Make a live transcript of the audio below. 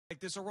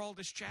this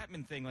Aroldis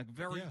Chapman thing, like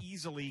very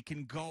easily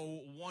can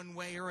go one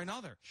way or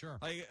another. Sure.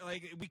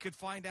 Like we could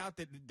find out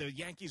that the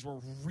Yankees were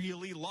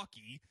really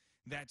lucky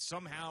that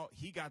somehow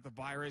he got the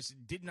virus,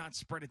 did not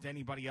spread it to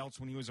anybody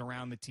else when he was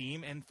around the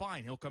team, and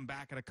fine, he'll come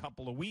back in a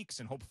couple of weeks,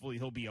 and hopefully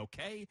he'll be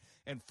okay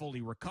and fully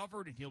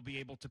recovered, and he'll be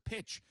able to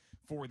pitch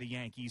for the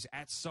Yankees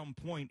at some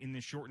point in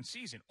this shortened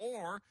season.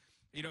 Or,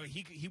 you know,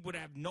 he would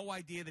have no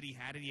idea that he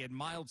had it. He had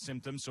mild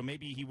symptoms, so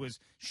maybe he was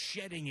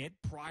shedding it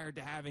prior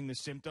to having the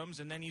symptoms,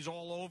 and then he's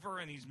all over,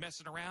 and he's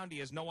messing around. He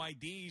has no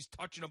ID. He's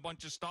touching a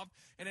bunch of stuff,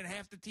 and then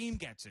half the team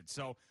gets it.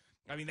 So,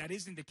 I mean, that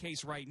isn't the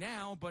case right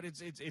now, but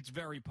it's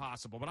very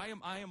possible. But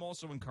I am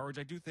also encouraged.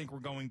 I do think we're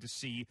going to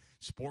see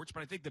sports,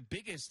 but I think the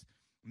biggest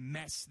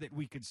mess that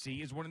we could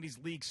see is one of these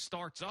leagues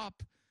starts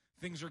up,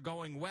 things are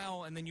going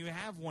well, and then you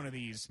have one of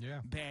these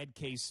bad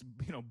case,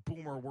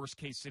 boomer worst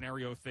case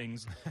scenario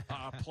things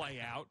play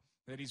out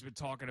that he's been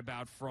talking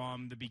about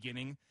from the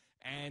beginning,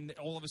 and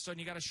all of a sudden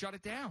you got to shut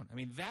it down. I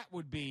mean, that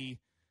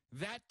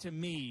to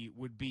me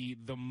would be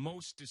the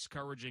most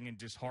discouraging and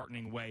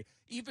disheartening way,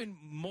 even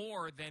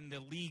more than the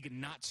league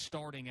not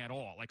starting at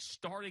all. Like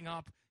starting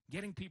up,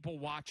 getting people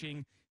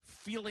watching,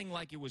 feeling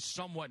like it was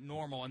somewhat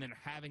normal, and then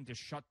having to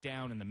shut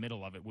down in the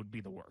middle of it would be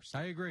the worst.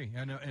 I agree.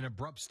 And an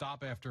abrupt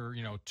stop after,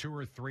 2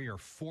 or 3 or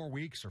 4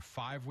 weeks or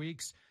 5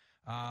 weeks,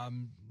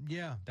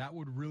 that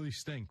would really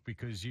stink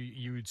because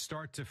you would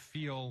start to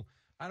feel,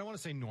 I don't want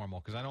to say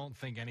normal because I don't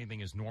think anything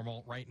is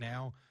normal right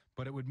now,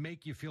 but it would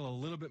make you feel a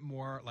little bit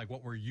more like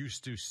what we're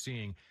used to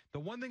seeing. The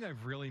one thing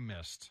I've really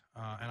missed,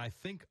 and I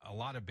think a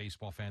lot of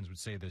baseball fans would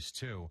say this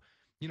too,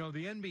 the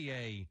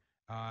NBA,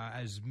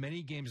 as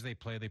many games they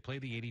play the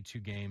 82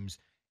 games,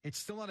 it's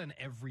still not an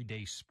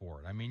everyday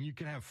sport. I mean, you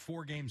can have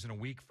 4 games in a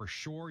week for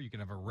sure. You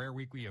can have a rare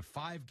week where you have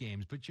 5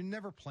 games, but you're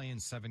never playing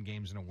 7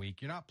 games in a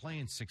week. You're not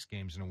playing 6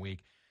 games in a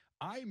week.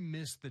 I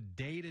miss the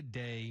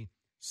day-to-day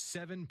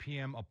 7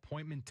 p.m.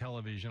 appointment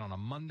television on a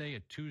Monday, a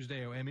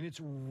Tuesday. I mean, it's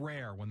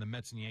rare when the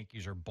Mets and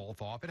Yankees are both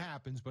off. It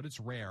happens, but it's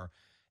rare.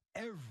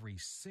 Every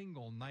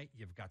single night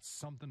you've got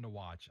something to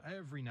watch.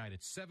 Every night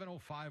it's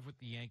 7:05 with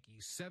the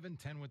Yankees,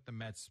 7:10 with the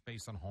Mets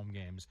based on home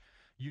games.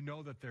 You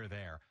know that they're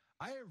there.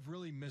 I have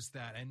really missed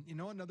that. And,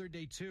 another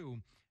day, too,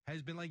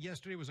 has been like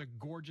yesterday was a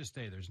gorgeous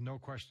day. There's no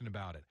question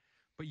about it.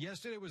 But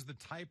yesterday was the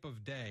type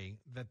of day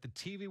that the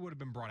TV would have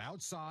been brought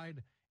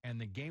outside and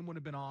the game would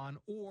have been on,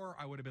 or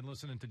I would have been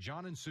listening to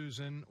John and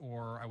Susan,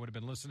 or I would have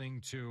been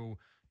listening to,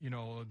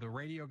 the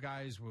radio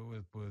guys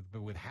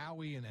with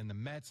Howie and the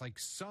Mets. Like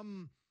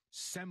some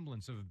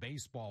semblance of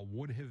baseball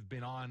would have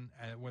been on,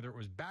 whether it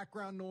was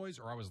background noise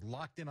or I was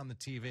locked in on the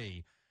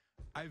TV.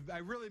 I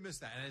really miss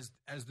that. And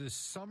as the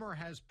summer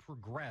has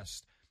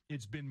progressed,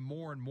 it's been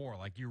more and more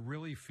like you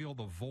really feel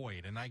the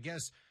void. And I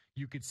guess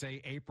you could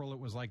say April, it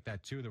was like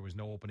that too. There was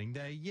no opening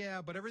day.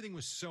 Yeah, but everything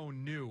was so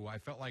new. I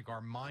felt like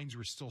our minds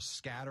were still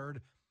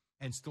scattered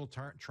and still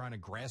trying to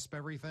grasp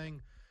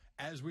everything.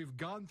 As we've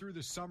gone through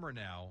the summer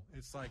now,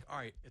 it's like, all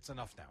right, it's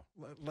enough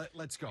now.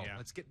 Let's go. Yeah.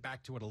 Let's get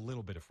back to it a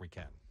little bit if we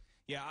can.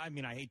 Yeah, I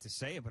mean, I hate to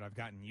say it, but I've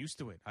gotten used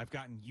to it. I've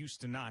gotten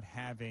used to not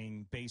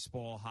having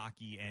baseball,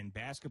 hockey, and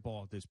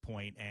basketball at this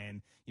point,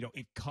 and,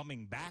 it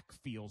coming back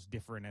feels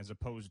different as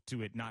opposed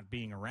to it not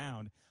being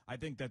around. I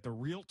think that the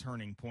real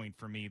turning point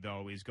for me,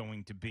 though, is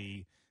going to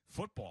be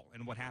football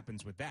and what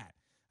happens with that.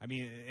 I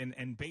mean,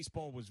 and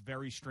baseball was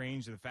very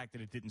strange, the fact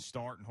that it didn't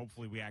start, and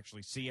hopefully we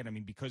actually see it. I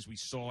mean, because we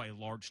saw a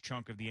large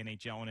chunk of the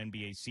NHL and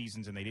NBA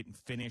seasons and they didn't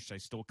finish, I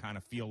still kind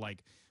of feel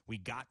like we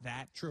got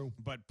that. True.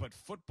 But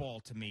football,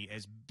 to me,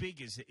 as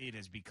big as it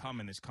has become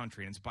in this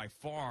country, and it's by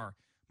far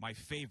my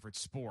favorite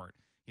sport,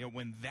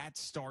 when that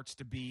starts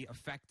to be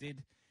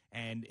affected,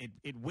 and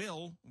it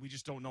will, we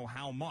just don't know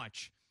how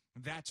much,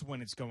 that's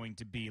when it's going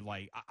to be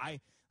like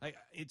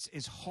it's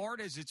as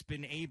hard as it's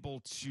been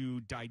able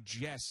to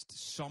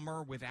digest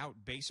summer without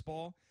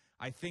baseball.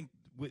 I think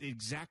with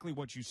exactly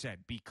what you said,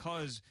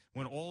 because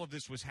when all of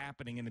this was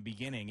happening in the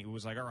beginning, it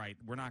was like, all right,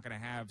 we're not going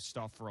to have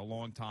stuff for a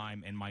long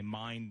time, and my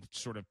mind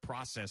sort of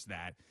processed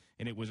that,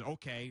 and it was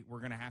okay. We're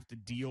going to have to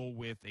deal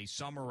with a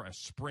summer, a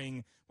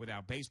spring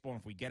without baseball, and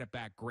if we get it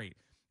back, great.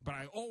 But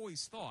I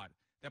always thought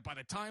that by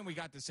the time we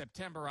got to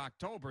September,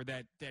 October,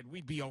 that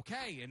we'd be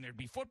okay and there'd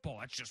be football.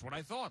 That's just what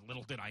I thought.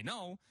 Little did I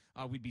know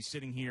we'd be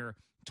sitting here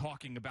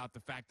talking about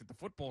the fact that the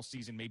football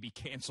season may be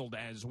canceled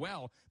as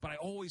well. But I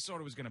always thought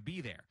it was going to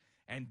be there.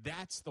 And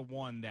that's the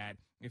one that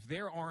if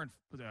there aren't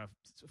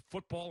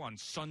football on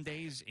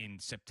Sundays in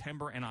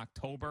September and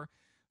October,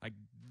 like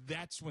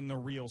that's when the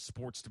real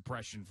sports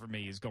depression for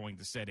me is going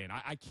to set in.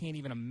 I can't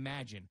even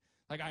imagine.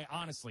 Like, I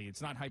honestly,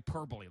 it's not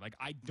hyperbole. Like,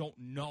 I don't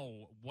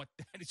know what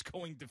that is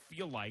going to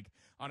feel like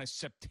on a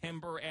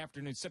September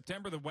afternoon.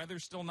 September, the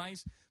weather's still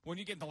nice. When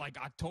you get to, like,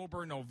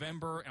 October,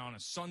 November, on a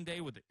Sunday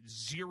with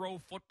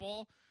 0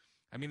 football,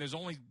 I mean, there's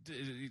only,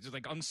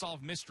 like,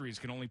 Unsolved Mysteries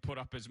can only put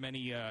up as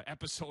many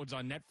episodes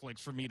on Netflix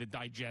for me to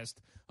digest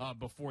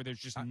before there's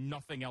just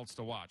nothing else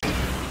to watch.